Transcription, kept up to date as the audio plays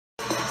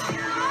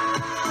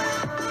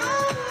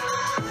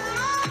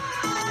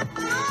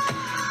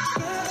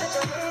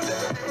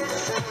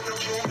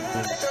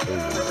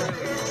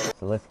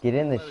let's get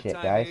in this By the shit,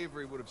 time guys.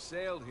 Avery would have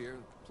sailed here,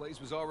 the place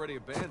was already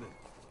abandoned.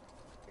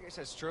 I guess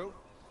that's true.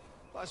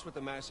 Plus, with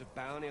the massive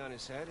bounty on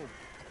his head,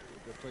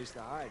 it's a good place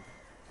to hide.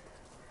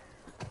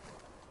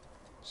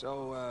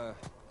 So,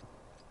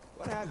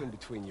 what happened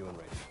between you and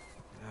Rafe?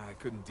 I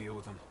couldn't deal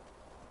with him.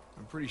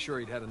 I'm pretty sure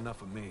he'd had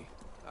enough of me.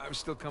 I was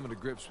still coming to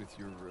grips with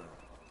your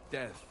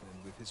death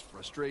and with his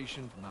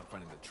frustration from not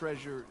finding the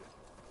treasure.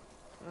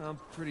 I'm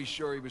pretty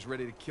sure he was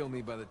ready to kill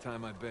me by the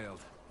time I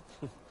bailed.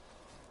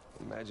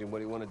 Imagine what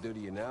he want to do to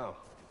you now.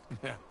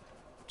 Yeah,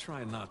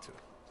 trying not to.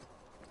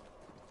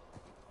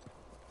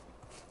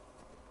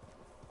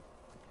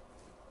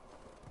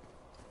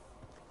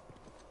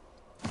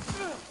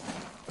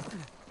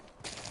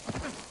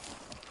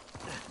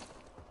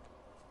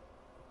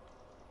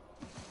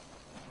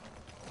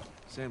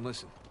 Sam,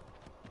 listen.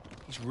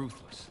 He's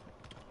ruthless.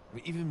 I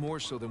mean, even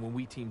more so than when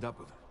we teamed up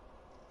with him.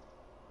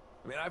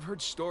 I mean, I've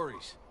heard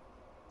stories.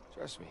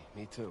 Trust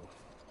me too.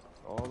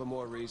 All the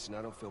more reason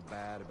I don't feel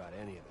bad about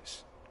any of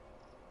this.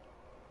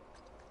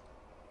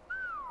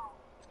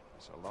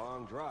 It's a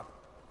long drop.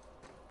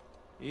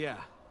 Yeah.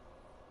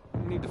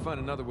 We need to find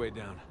another way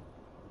down.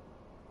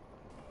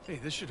 Hey,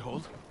 this should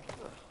hold.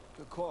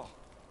 Good call.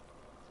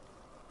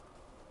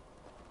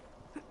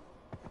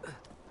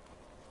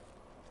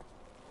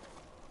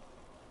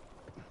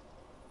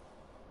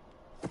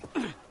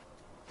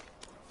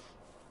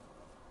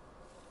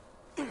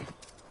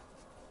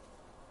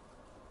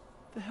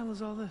 What the hell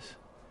is all this?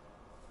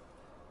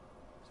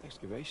 It's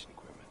excavation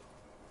equipment.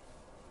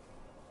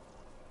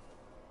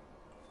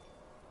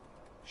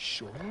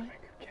 Shoreline?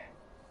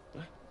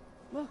 What?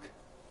 Look.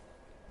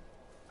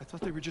 I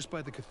thought they were just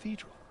by the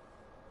cathedral.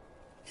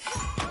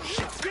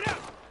 Shit, get out!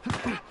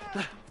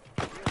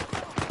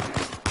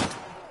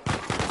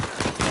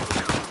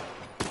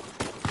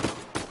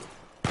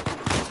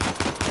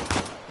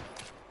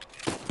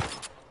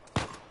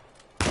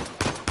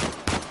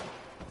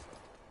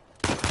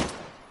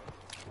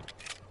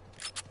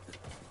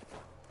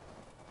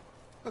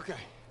 Okay,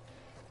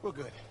 we're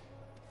good.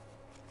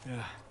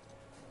 Yeah.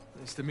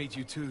 Nice to meet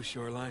you too,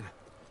 Shoreline.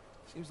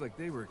 Seems like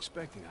they were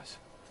expecting us.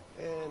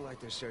 And like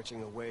they're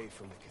searching away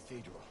from the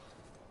cathedral.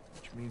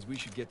 Which means we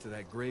should get to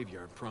that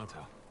graveyard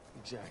pronto.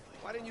 Exactly.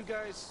 Why didn't you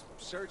guys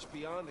search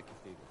beyond the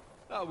cathedral?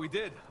 Oh, we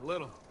did, a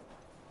little.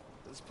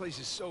 This place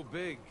is so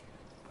big,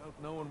 without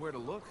knowing where to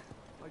look.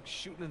 Like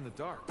shooting in the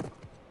dark.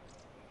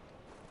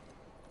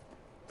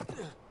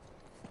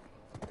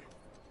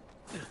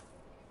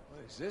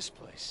 What is this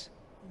place?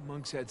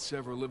 Monks had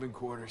several living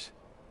quarters.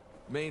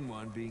 Main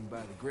one being by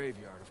the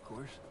graveyard, of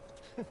course.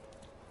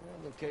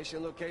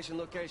 Location, location,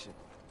 location.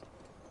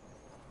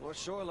 More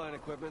shoreline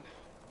equipment.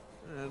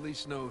 At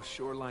least no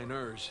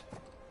shoreliners.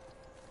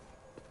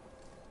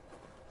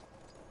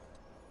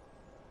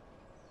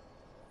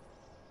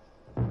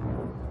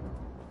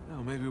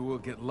 Oh, maybe we'll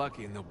get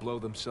lucky and they'll blow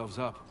themselves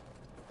up.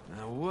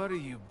 Now, what do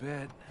you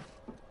bet?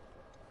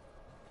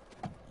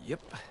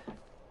 Yep.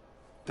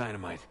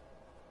 Dynamite.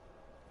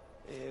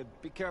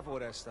 Be careful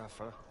with that stuff,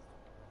 huh?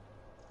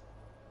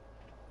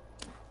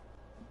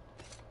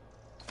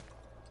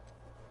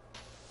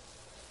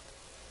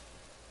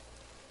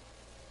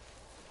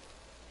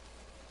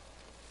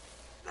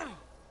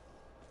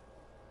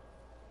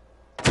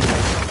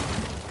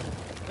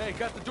 Hey,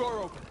 got the door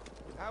open.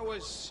 That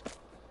was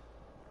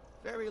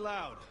very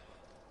loud.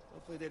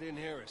 Hopefully they didn't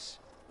hear us.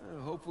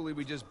 Hopefully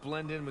we just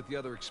blend in with the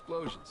other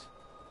explosions.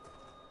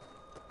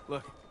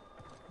 Look,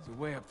 there's a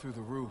way up through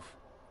the roof.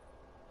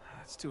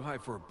 It's too high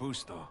for a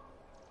boost, though.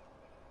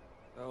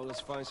 Oh, let's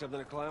find something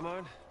to climb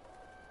on?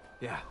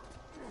 Yeah.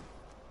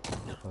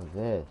 What's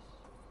this?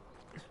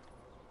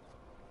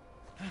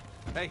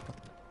 Hey,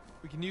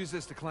 we can use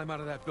this to climb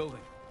out of that building.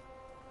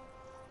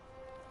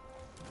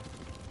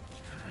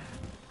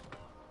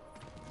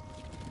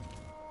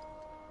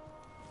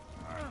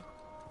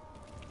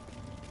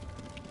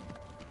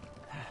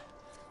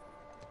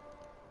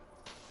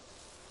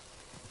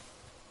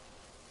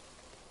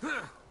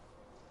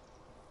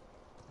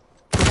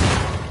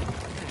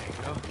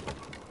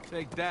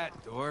 Take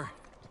that, door.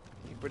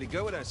 You're pretty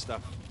good with that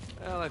stuff.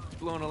 Well, I've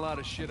blown a lot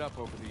of shit up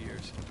over the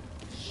years.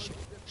 Shit,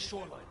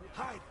 shoreline.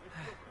 Hide!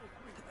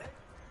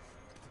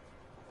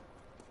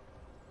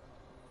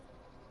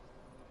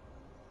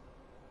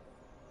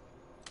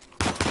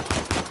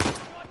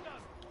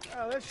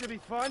 Oh, this should be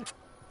fun.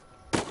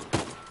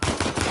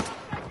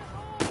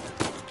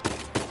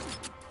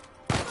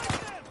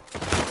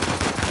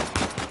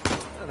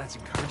 Oh, that's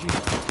encouraging.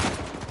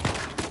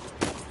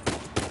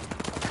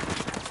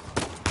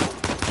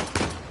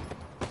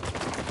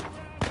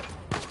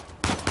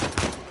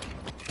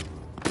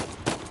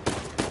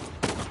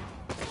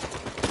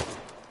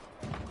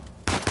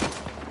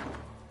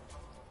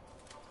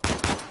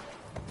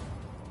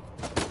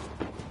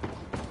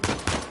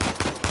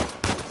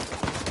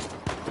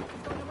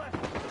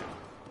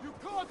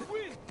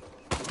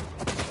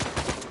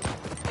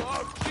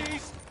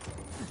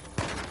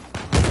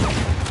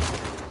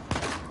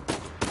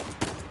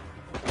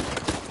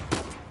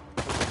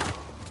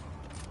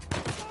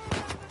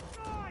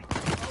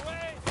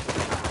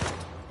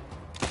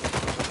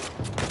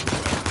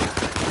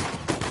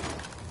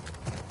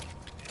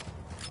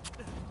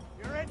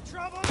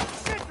 trouble?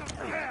 Sit them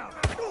down!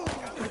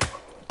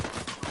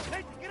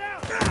 Nathan, get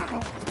out!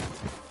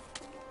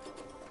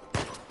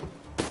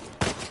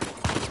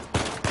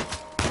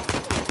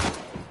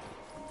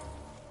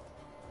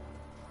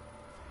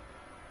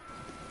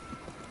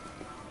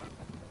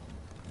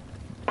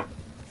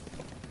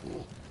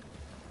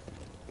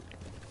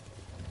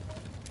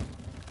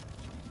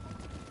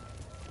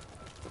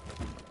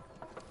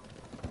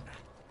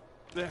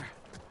 There.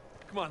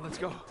 Come on, let's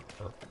go.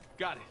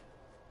 Got it.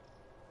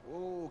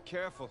 Whoa,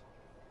 careful.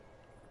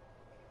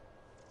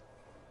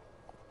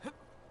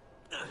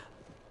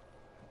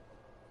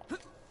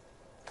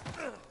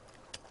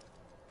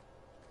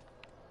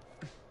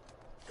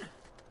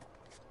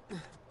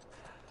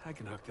 I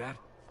can hook that.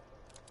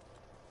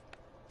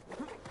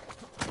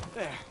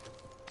 There.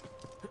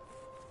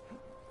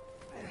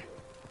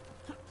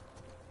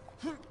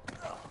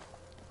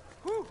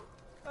 Whew.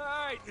 All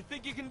right, you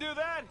think you can do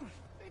that? What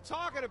are you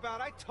talking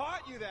about? I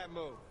taught you that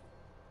move.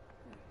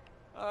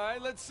 All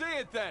right, let's see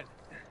it then.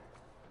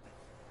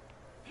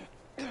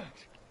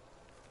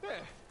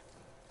 There.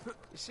 You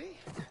see?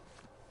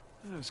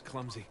 That was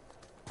clumsy.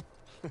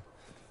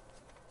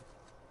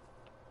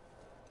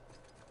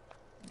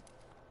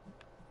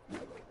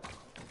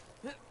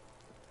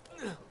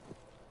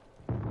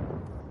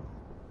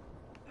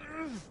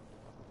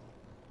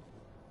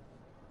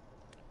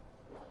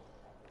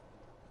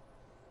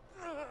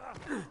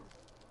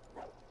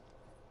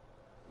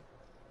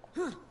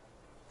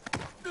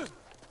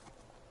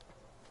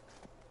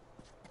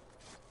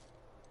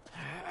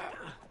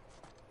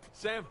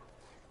 Sam,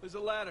 there's a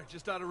ladder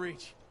just out of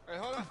reach. All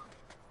right, hold on.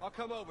 I'll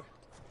come over.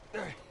 All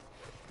right.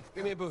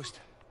 Give me a boost.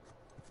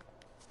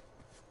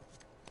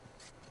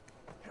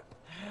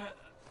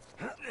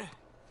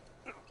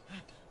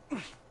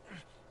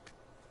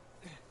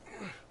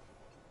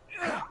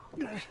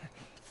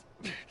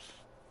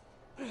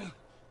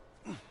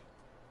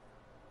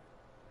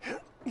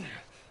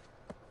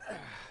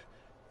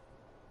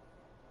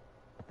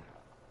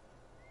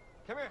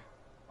 Come here.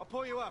 I'll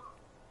pull you up.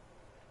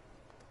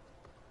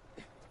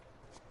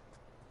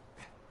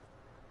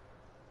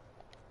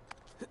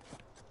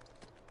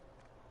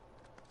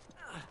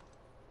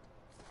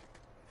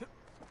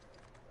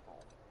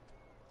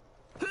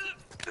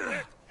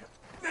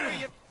 There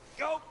you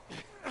go.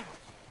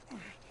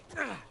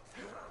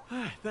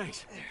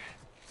 Thanks.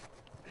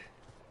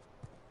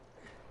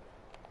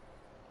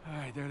 All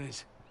right, there it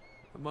is.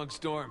 The Monk's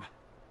Dorm.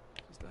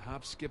 Just a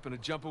hop, skip, and a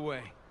jump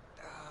away.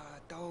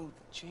 Don't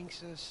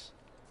jinx us.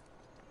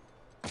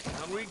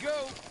 Down we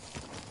go.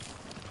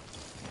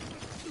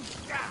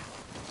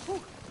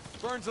 Whew.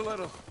 Burns a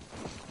little.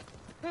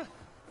 Huh.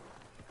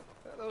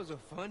 Those are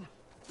fun.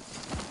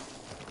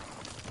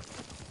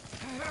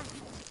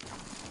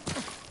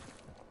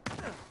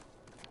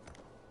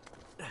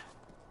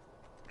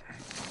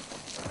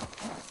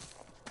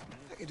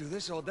 I could do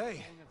this all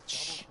day.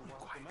 Shh,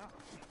 quiet.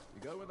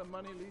 You go where the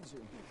money leads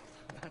you.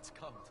 That's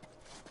cold.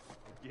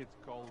 It gets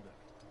colder.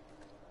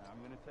 I'm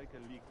gonna take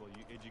a leak while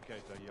you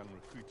educate our young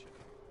recruit here.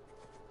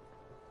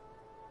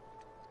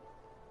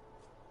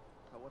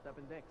 So what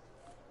happened next?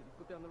 Did he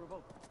put down the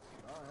revolt?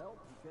 I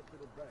helped. He kept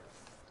it at bay.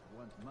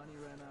 Once money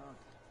ran out,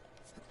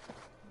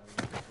 no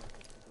one was left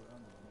to stick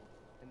around anymore.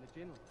 And the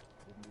general?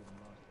 Didn't even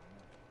last a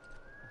month.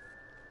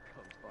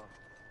 Comes fast.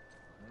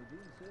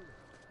 Nadine says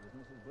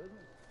business is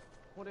business.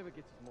 Whatever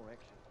gets us more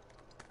action.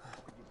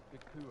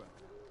 Good coup.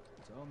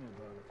 Tell me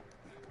about it.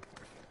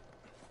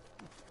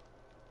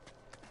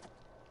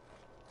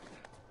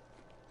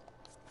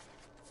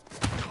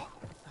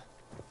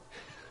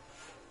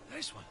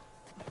 Nice one.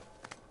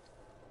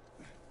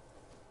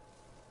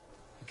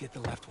 You get the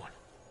left one.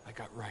 I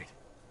got right.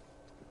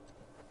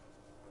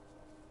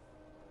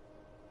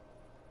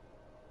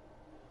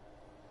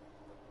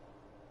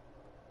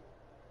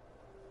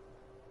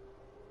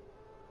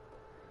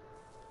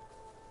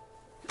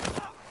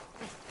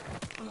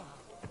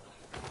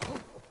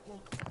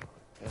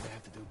 Gonna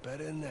have to do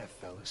better than that,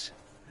 fellas.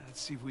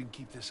 Let's see if we can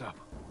keep this up.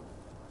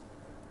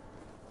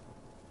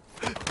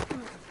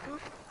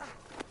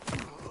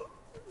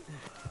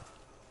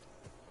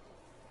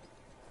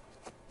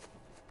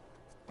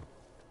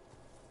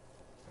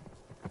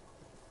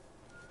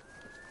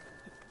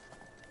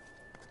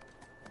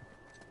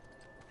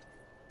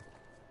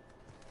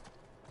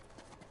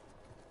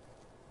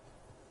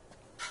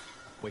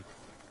 Wait.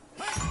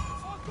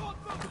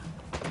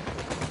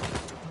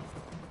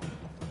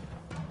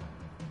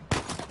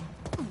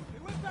 They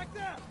went back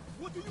there!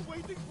 What are you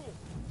waiting for?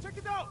 Check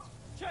it out!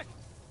 Check!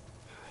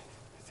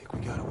 I think we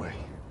got away.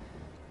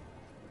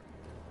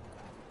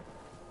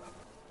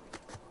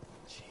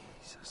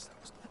 Jesus, that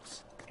was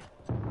close.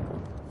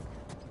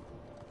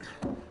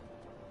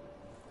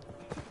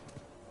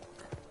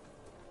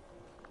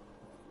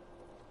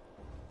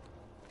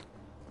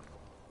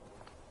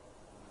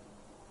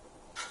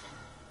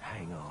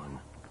 Hang on.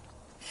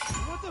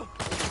 What the?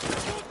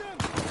 Shoot them!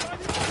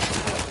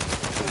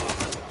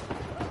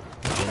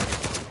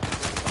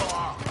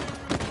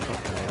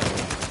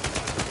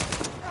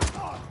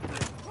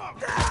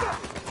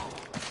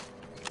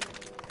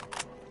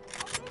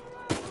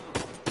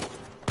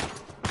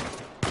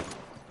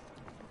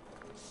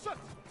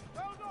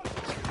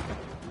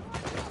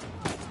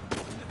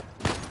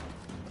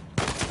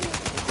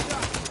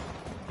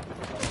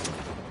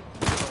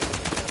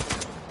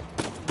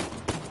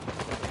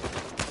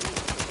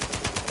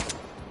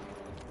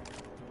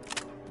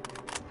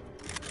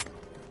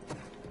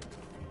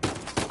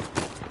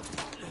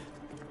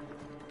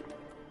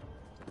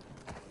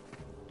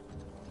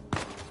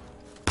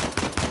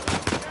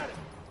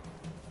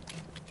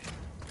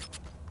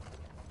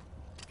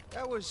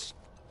 That was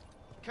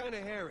kind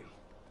of hairy.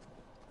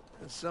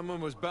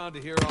 Someone was bound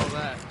to hear all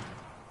that.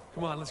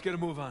 Come on, let's get a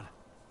move on.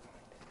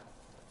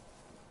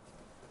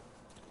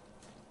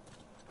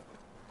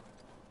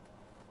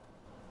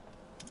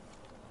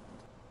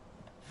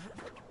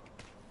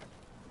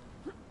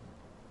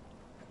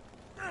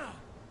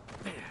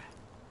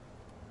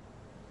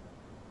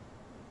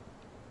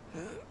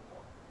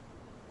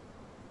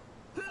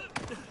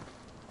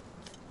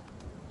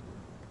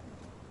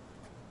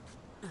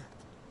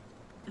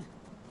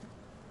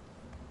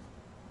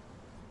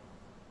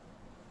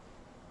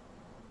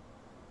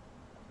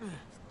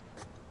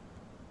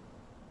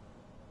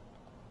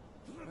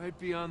 Right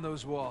beyond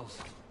those walls.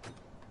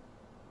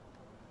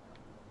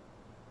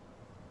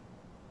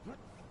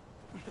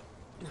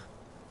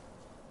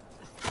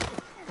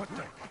 What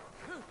the?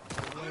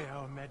 No way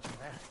I imagine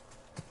that.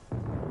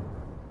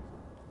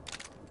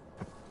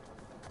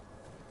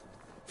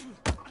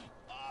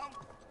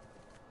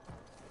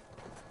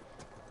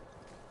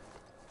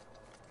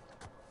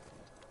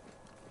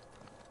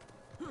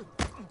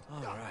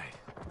 All right.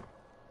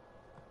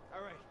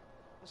 All right,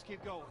 let's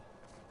keep going.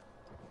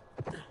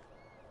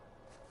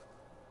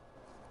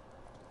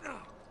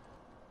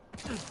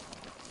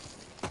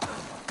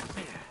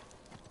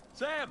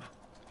 Sam!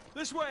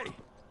 This way!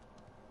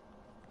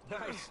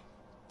 Nice.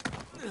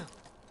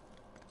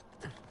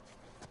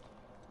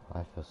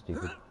 I feel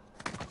stupid.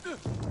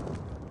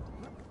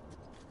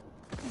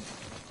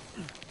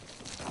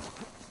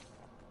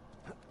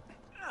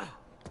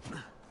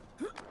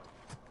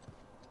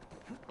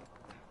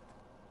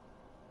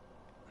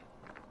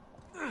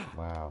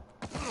 Wow.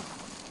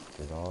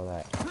 Did all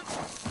that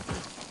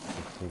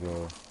just to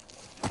go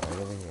right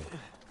over here.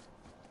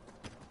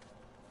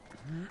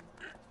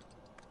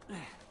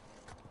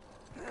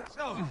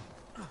 So,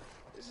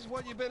 this is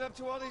what you've been up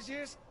to all these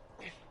years?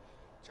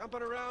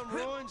 Jumping around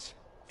ruins?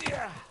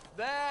 Yeah,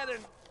 that and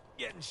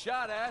getting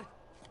shot at.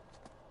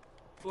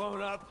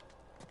 Blown up.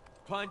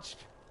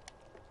 Punched.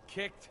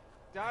 Kicked.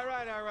 All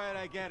right,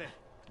 I get it.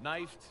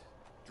 Knifed.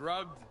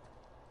 Drugged.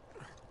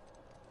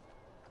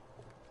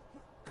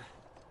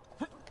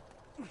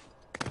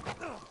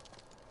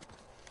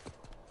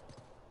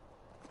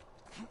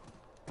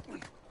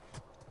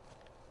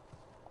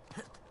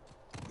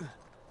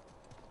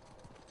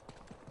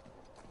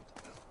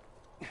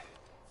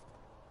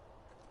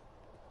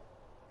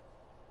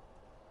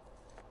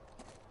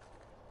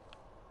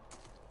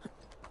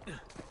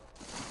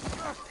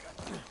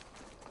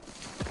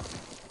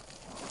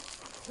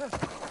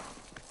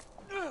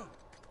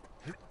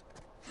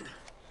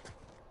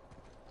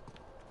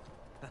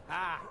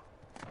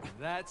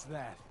 That's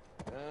that.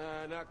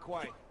 Not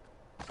quite.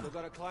 Still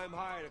gotta climb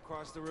higher to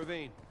cross the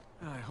ravine.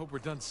 I hope we're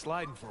done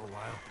sliding for a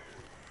while.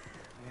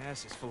 My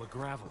ass is full of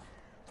gravel.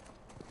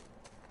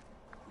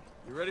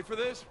 You ready for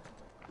this?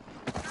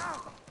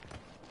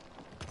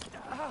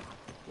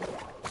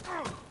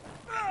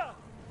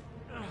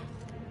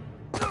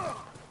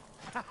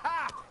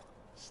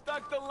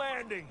 Stuck the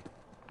landing.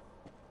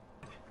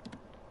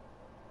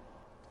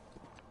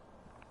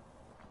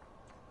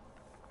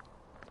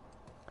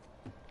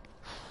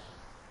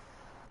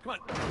 Come on.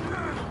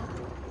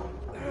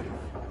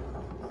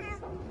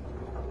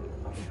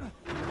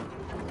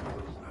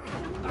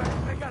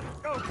 I got it.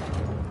 Go.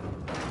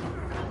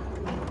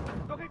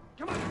 Okay,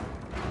 come on.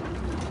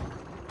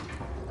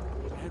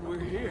 And we're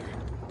here.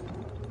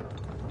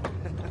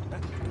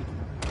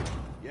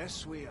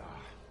 Yes, we are.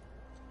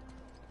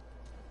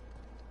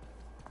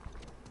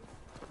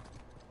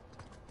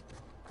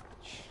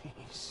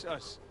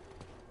 Jesus.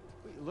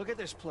 Wait, look at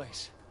this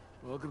place.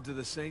 Welcome to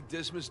the St.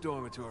 Dismas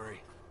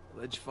Dormitory.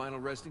 Alleged final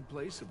resting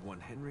place of one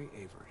Henry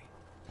Avery.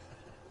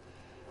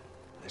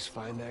 Let's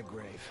find that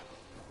grave.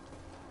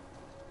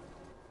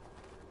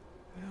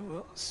 Yeah,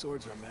 well,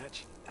 swords are a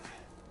match.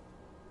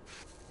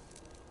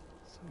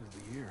 So is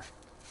the year.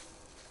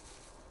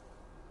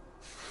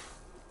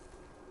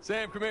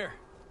 Sam, come here.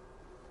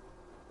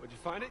 Where'd you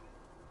find it?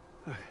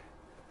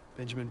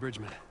 Benjamin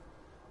Bridgman.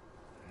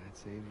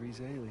 That's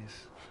Avery's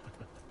alias.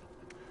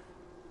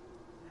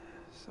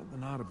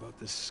 Something odd about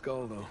this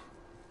skull, though.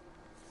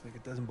 It's like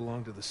it doesn't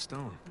belong to the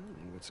stone.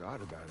 What's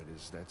odd about it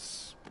is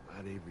that's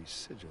not Avery's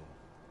sigil.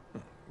 Huh,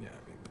 yeah,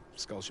 I mean, the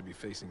skull should be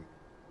facing...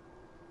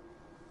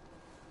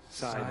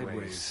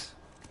 Sideways.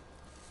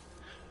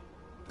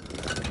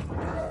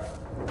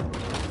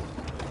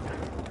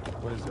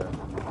 What is that?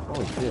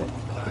 Holy shit.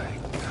 My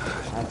God.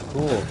 That's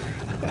cool.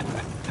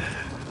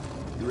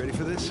 You ready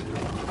for this?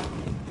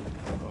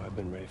 Oh, I've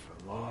been ready for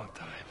a long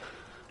time.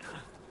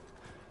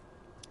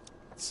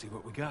 Let's see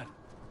what we got.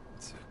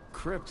 It's a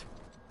crypt.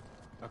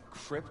 A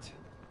crypt?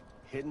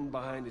 Hidden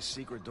behind a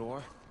secret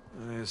door?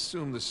 I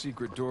assume the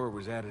secret door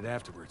was added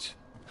afterwards.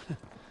 To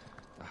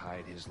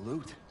hide his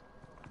loot.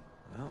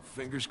 Well,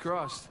 fingers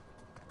crossed.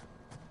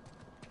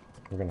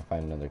 We're gonna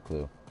find another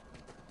clue.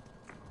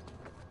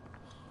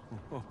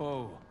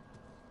 Oh,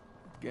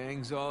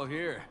 gang's all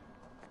here.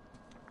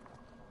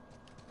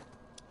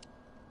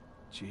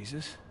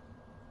 Jesus.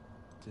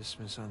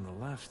 Dismas on the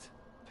left.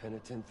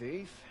 Penitent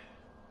thief?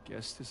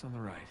 Guest is on the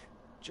right.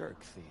 Jerk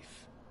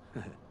thief.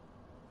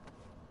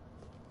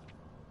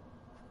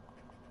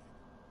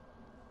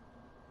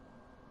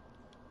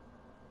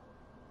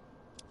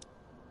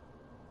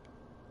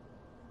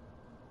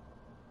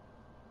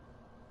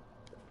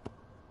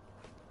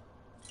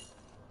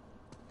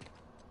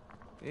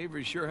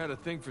 Avery sure had a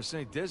thing for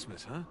St.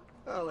 Dismas, huh?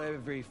 Well,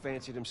 Avery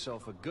fancied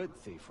himself a good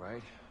thief,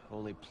 right?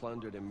 Only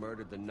plundered and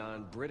murdered the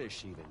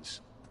non-British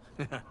heathens.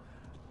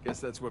 Guess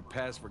that's what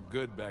passed for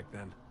good back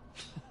then.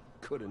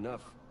 Good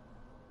enough.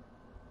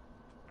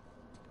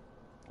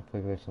 I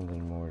think there's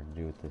something more to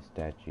do with this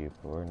statue,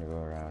 but we're gonna go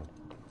around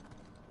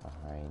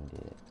behind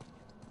it.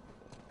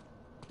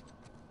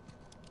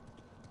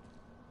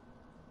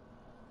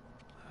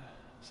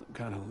 Some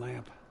kind of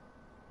lamp.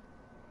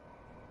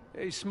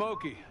 Hey,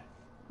 Smokey.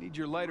 Need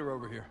your lighter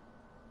over here.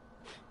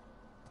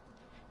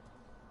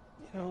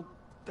 You know,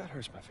 that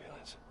hurts my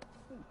feelings.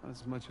 Not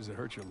as much as it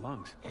hurts your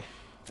lungs.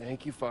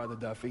 Thank you, Father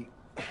Duffy.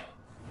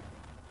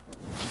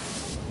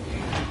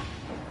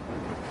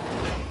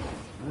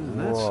 Isn't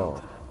that Whoa.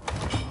 something?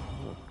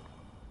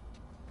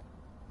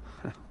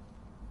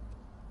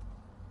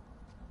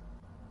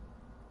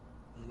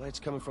 The light's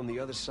coming from the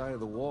other side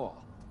of the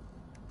wall.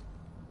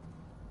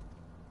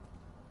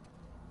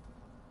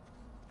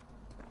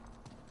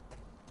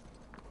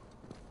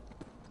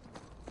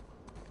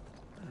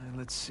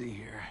 Let's see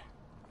here.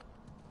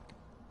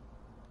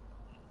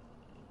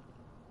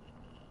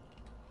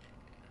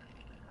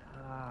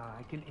 Ah,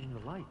 I can aim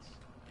the lights.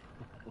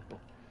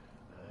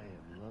 I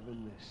am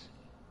loving this.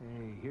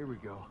 Hey, here we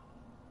go.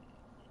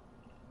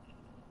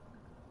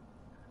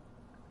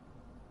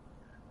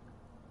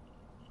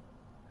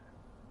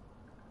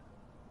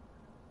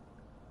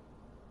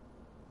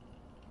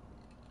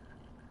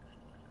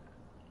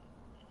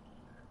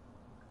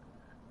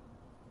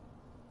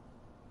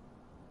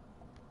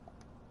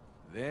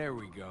 There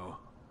we go.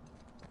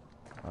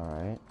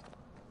 Alright.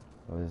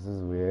 Well, this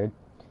is weird.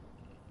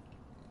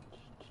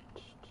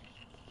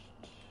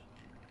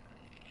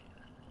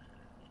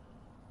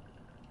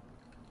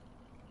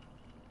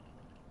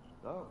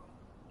 Oh,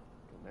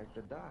 connect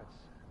the dots.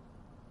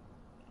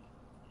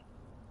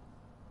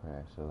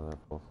 Alright, so they're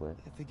both lit.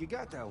 I think you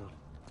got that one.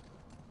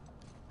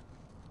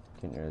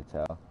 Can't really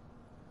tell.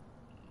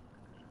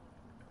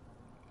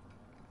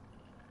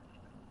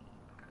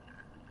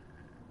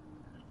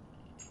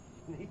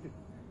 Nathan,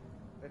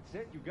 that's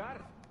it. You got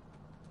it.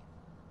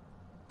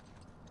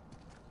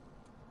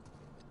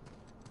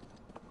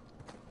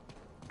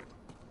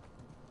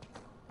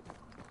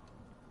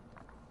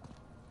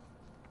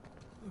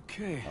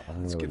 Okay, I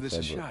don't let's know give what this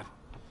a he said, shot.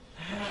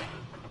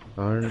 I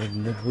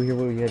don't know if we hear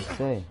what he had to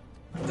say.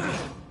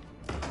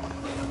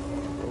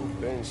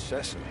 Open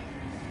sesame.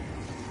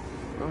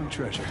 Wrong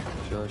treasure.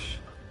 Shush.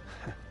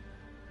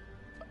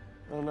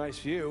 Well, nice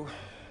view.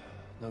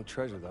 No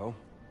treasure, though.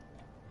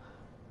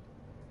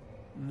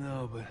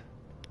 No, but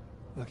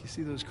look, you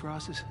see those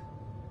crosses?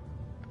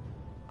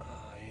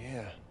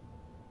 Yeah.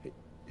 Hey,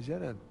 is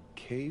that a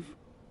cave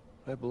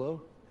right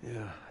below?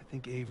 Yeah, I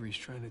think Avery's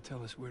trying to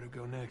tell us where to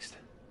go next.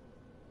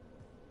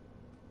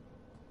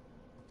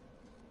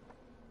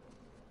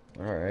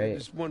 Alright.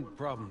 There's one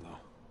problem, though.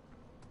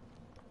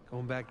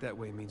 Going back that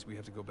way means we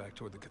have to go back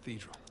toward the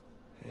cathedral.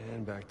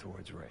 And back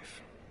towards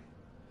Rafe.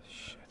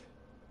 Shit.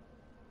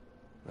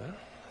 Well,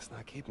 let's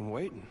not keep him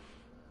waiting.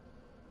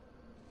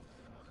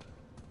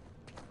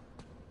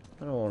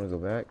 I don't want to go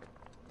back.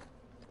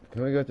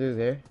 Can we go through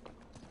there?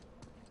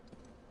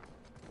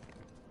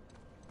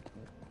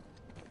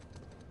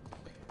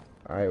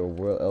 Alright, well,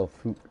 we're El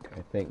Fook,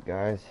 I think,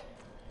 guys.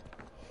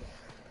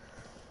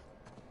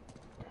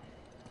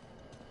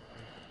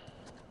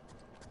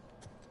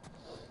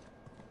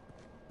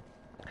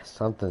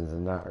 Something's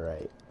not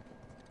right.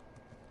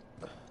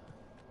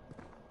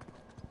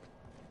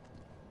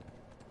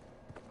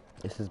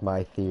 This is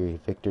my theory.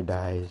 Victor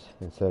dies,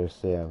 and so does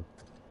Sam.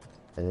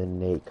 And then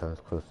Nate comes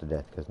close to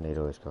death, because Nate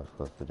always comes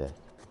close to death.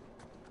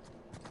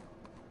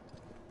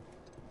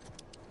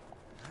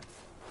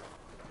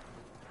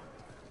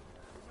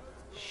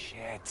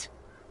 Shit.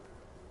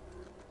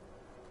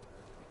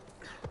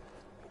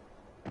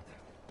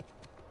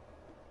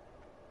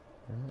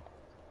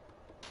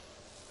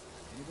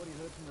 Anybody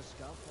heard from the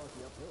scout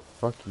party uphill?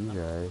 Fuck you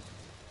guys.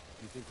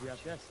 You think we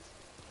have guests?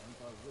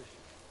 I wish.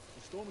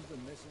 The storm has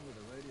been messing with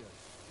the radio.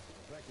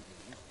 Practically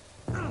useless.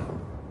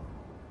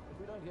 If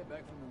we don't hear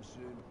back from them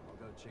soon, I'll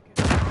go check it.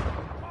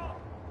 Oh!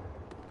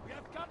 We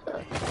have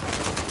company!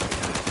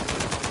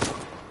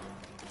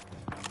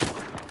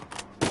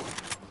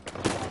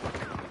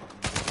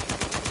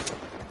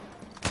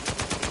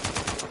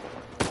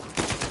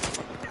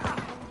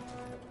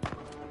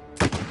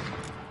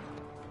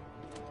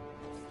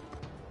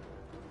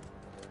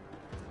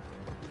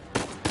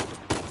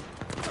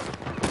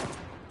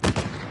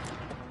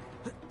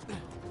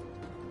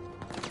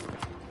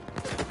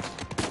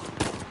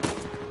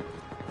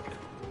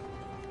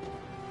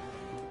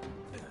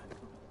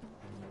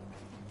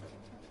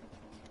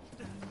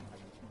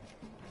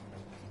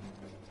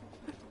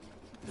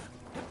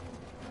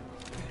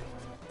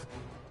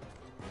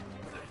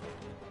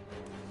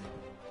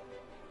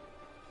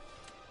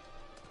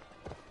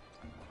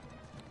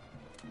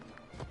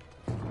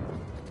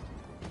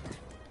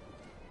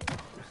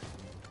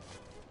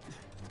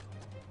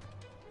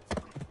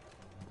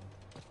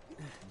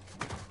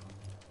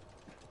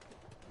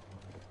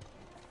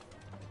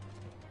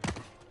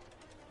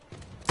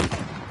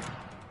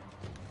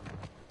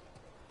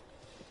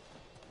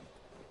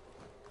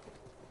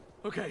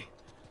 Okay,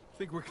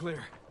 think we're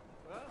clear.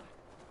 Well,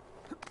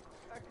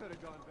 that could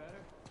have gone better.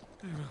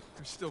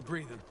 We're still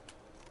breathing.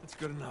 That's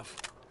good enough.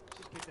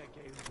 Just get that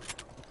gate open.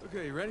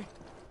 Okay, you ready?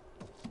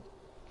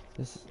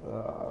 This is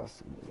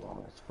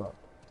long as fuck.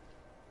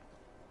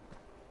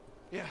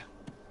 Yeah.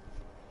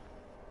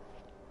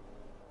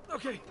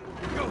 Okay,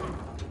 go.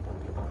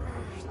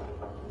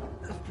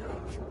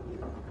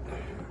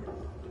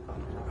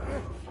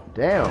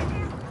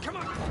 Damn. Come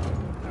on.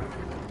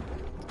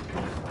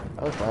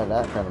 I wish I had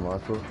that kind of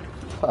muscle.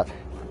 Fuck.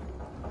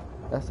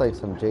 That's like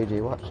some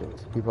JJ Watt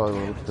shit. He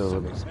probably would still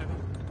living. I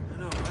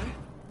know, right?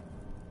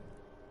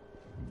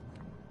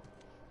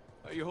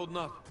 How you holding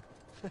up?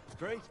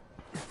 Great.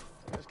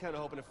 I was kind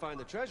of hoping to find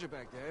the treasure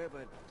back there,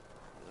 but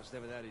it's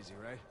never that easy,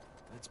 right?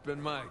 That's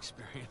been my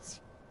experience.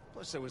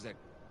 Plus, there was that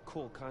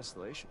cool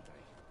constellation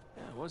thing.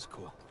 Yeah, it was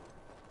cool.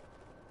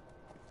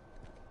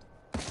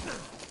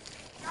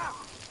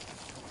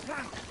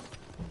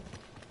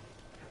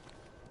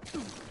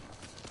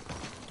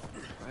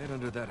 Right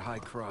under that high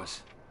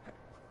cross.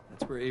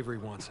 That's where Avery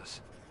wants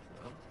us.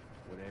 Well,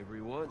 what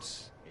Avery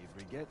wants,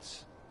 Avery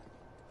gets.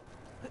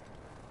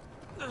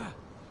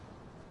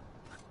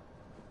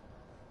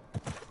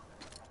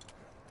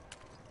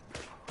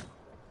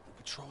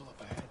 Patrol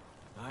up ahead.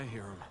 I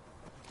hear him.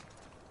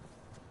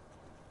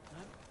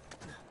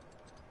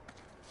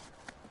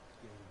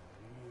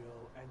 Getting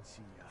real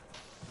antsy.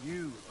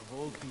 You, of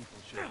all people,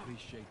 should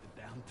appreciate the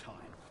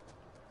downtime.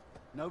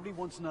 Nobody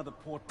wants another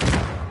port.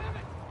 Damn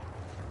it!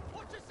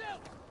 Watch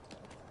yourself!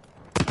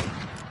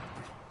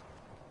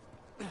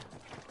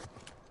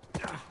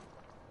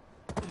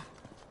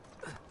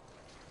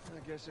 I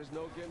guess there's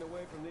no getting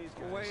away from these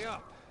guys. Way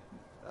up.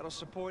 That'll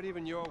support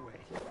even your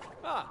weight.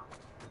 Ah,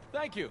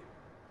 thank you.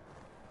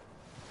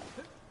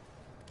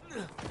 Hey,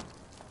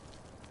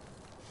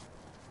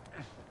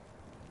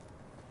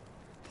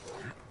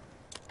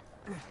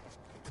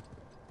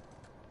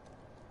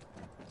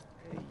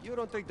 you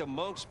don't think the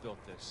monks built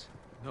this?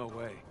 No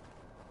way.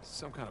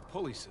 Some kind of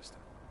pulley system.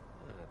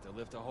 To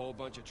lift a whole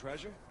bunch of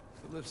treasure?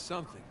 To lift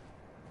something.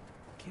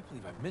 I can't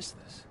believe I missed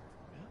this.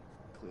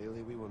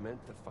 Clearly we were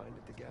meant to find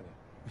it together.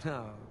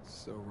 Oh,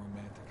 so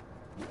romantic.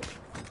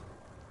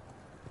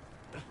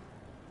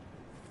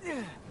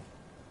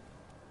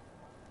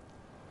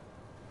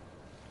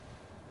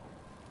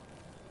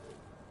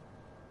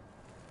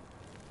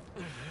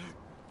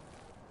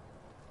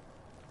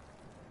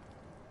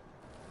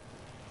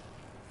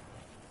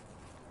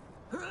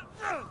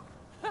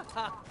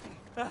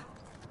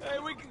 Hey,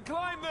 we can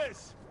climb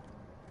this!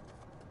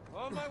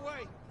 On my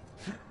way!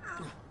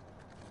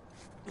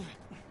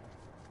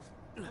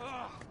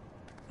 Ugh,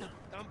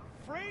 I'm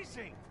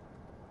freezing!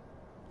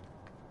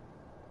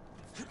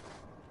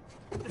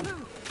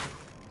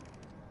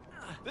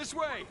 This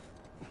way!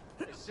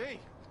 I see.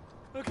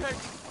 Okay,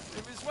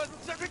 if this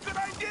wasn't such a good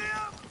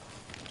idea!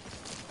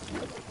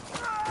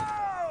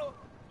 Oh!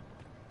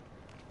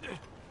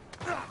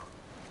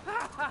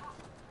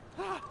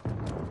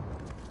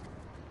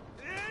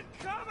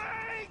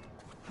 Incoming!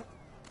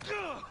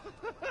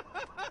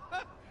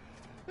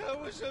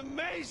 That was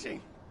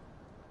amazing!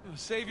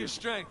 Save your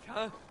strength,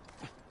 huh?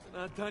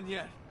 We're not done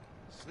yet.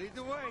 Just lead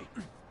the way.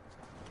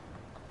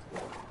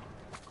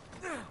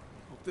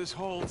 Hope this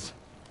holds.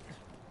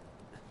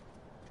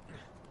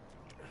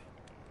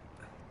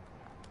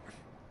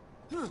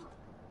 Oh!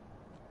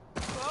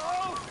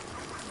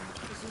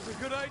 This is a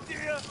good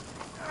idea!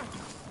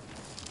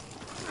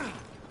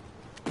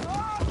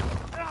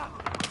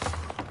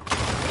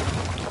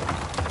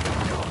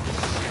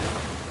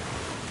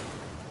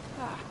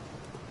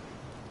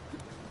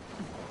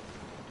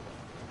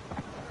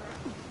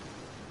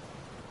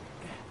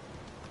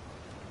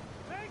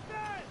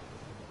 Nathan!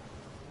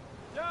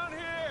 Down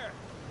here!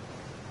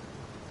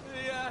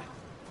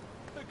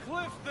 The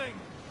cliff thing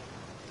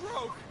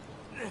broke.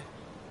 Say,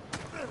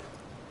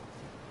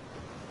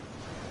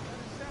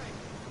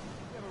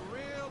 you have a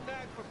real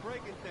knack for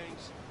breaking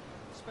things,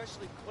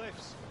 especially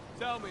cliffs.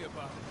 Tell me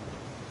about it.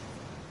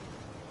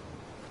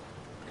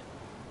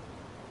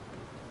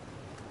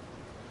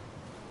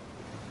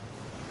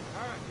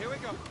 All right, here we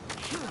go.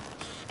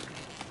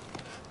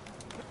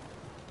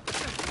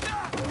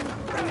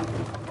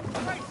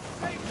 Hey,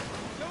 hey,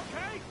 you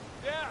okay?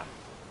 Yeah,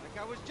 Like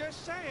I was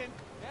just saying.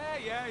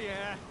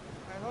 yeah.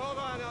 All right, hold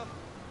on, I'll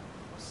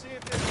see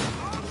if there's...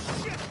 Oh,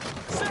 shit!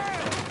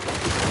 Sam!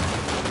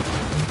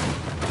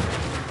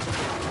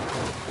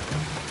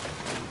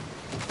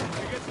 I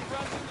guess he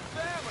runs in the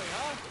family,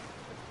 huh?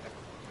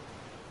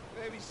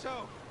 Maybe so.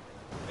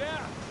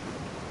 Yeah.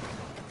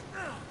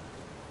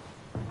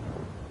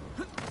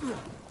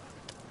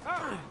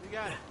 Oh, you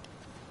got it.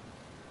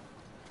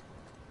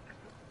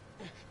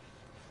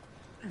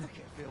 I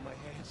can't feel my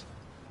hands.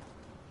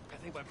 I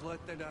think my blood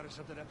thinned out or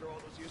something after all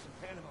those years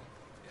in Panama.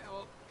 Yeah,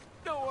 well,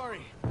 don't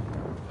worry.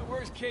 The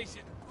worst case,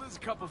 you lose a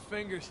couple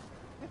fingers.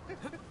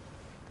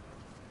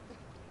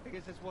 I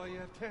guess that's why you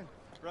have 10,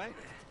 right?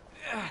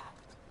 Yeah,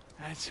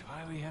 that's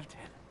why we have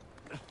 10.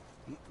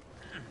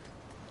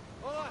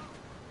 Hold on.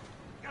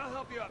 I'll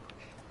help you up.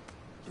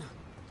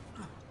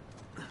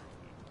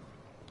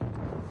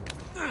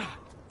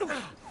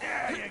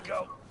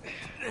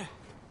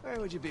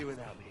 would you be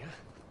without me,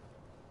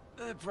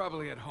 huh?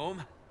 Probably at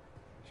home.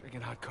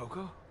 Drinking hot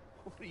cocoa?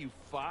 What are you,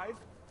 5?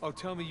 Oh,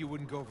 tell me you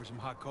wouldn't go for some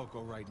hot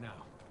cocoa right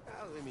now.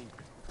 Well, I mean,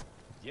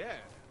 yeah.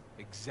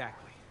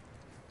 Exactly.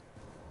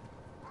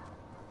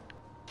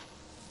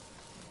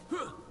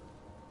 Oh,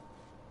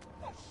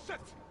 shit!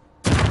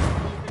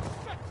 Holy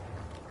shit!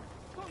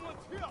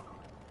 Someone's here!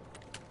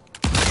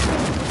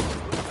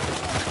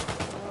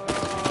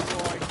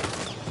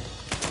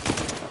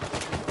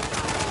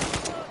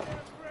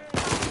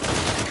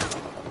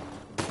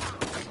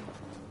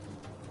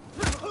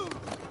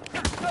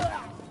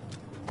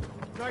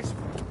 Nice.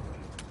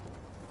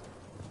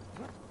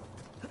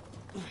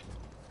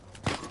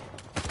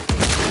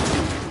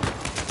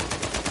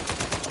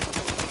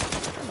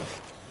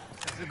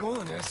 How's it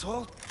going,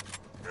 asshole?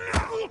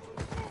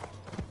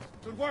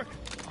 Good work.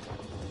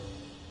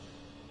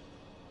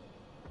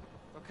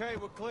 Okay,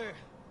 we're clear.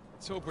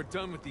 Let's hope we're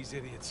done with these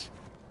idiots.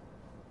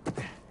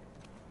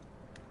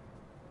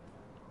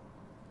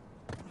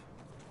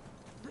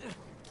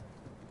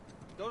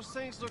 Those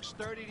things look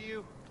sturdy to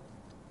you?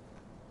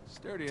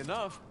 Sturdy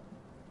enough.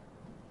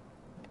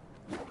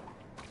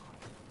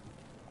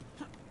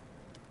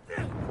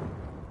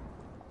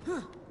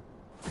 Come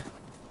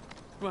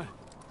on,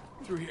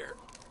 through here.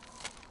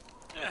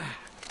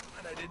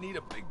 But I didn't eat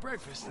a big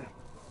breakfast.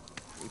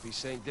 Creepy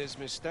St.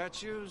 Dismas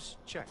statues?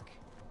 Check.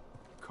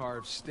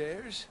 Carved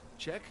stairs?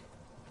 Check.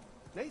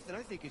 Nathan,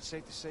 I think it's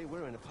safe to say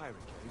we're in a pirate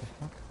cave.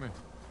 Come here.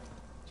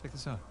 Check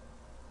this out.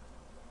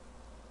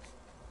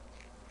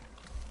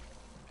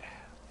 A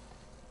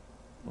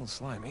little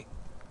slimy.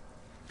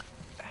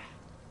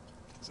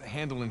 There's a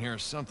handle in here or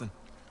something.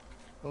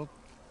 Well,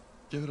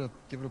 give it a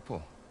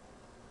pull.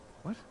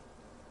 What?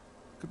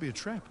 Could be a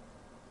trap.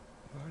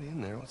 You're already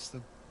in there. What's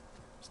the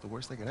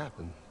worst that can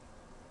happen?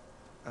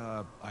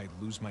 I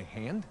lose my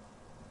hand?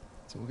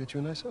 So we'll get you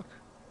a nice hook.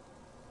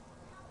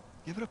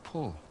 Give it a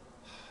pull.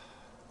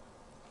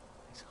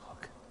 Nice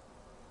hook.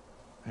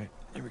 All right,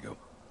 here we go.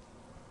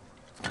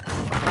 I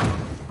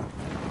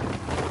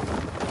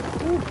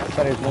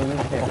thought it was one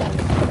of these.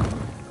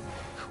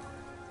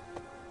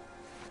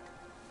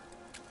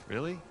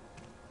 Really?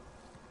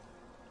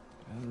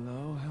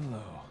 Hello,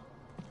 hello.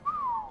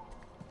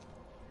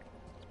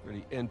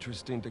 Pretty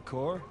interesting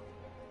decor.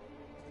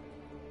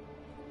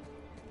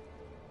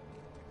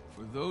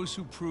 For those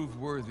who prove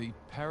worthy,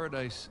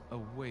 paradise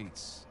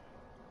awaits.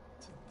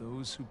 To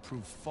those who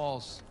prove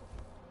false,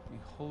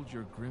 behold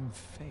your grim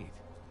fate.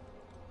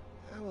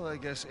 Yeah, well, I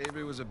guess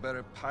Avery was a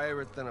better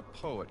pirate than a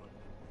poet.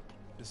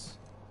 This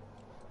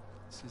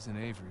isn't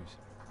Avery's.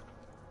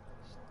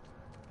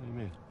 What do you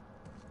mean?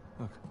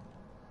 Look.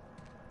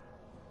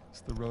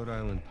 It's the Rhode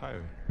Island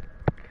pirate.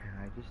 Can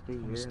I just stay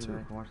here Almost and two.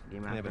 then I can watch the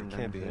game Yeah, after but I'm it done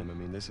can't be with him. this? I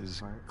mean, this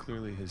is Part?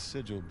 clearly his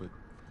sigil, but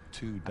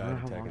 2 I don't died know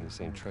how attacking long the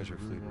same it's treasure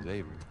gonna fleet be as really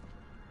Avery.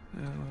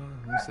 Yeah, well,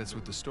 at least that's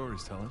what the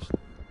stories tell us.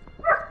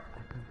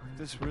 If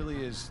this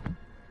really is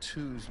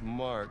 2's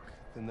mark,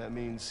 then that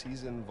means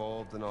he's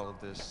involved in all of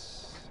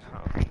this.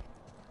 How? That's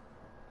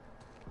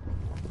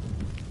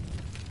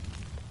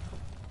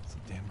a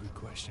damn good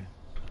question.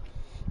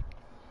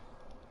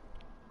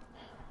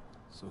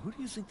 So who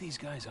do you think these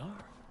guys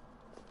are?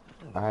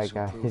 Alright,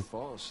 guys.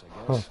 False, I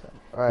guess.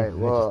 Alright,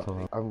 well,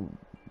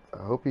 I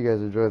hope you guys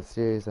enjoyed the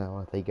series. I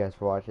want to thank you guys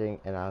for watching,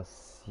 and I'll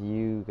see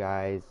you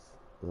guys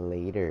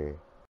later.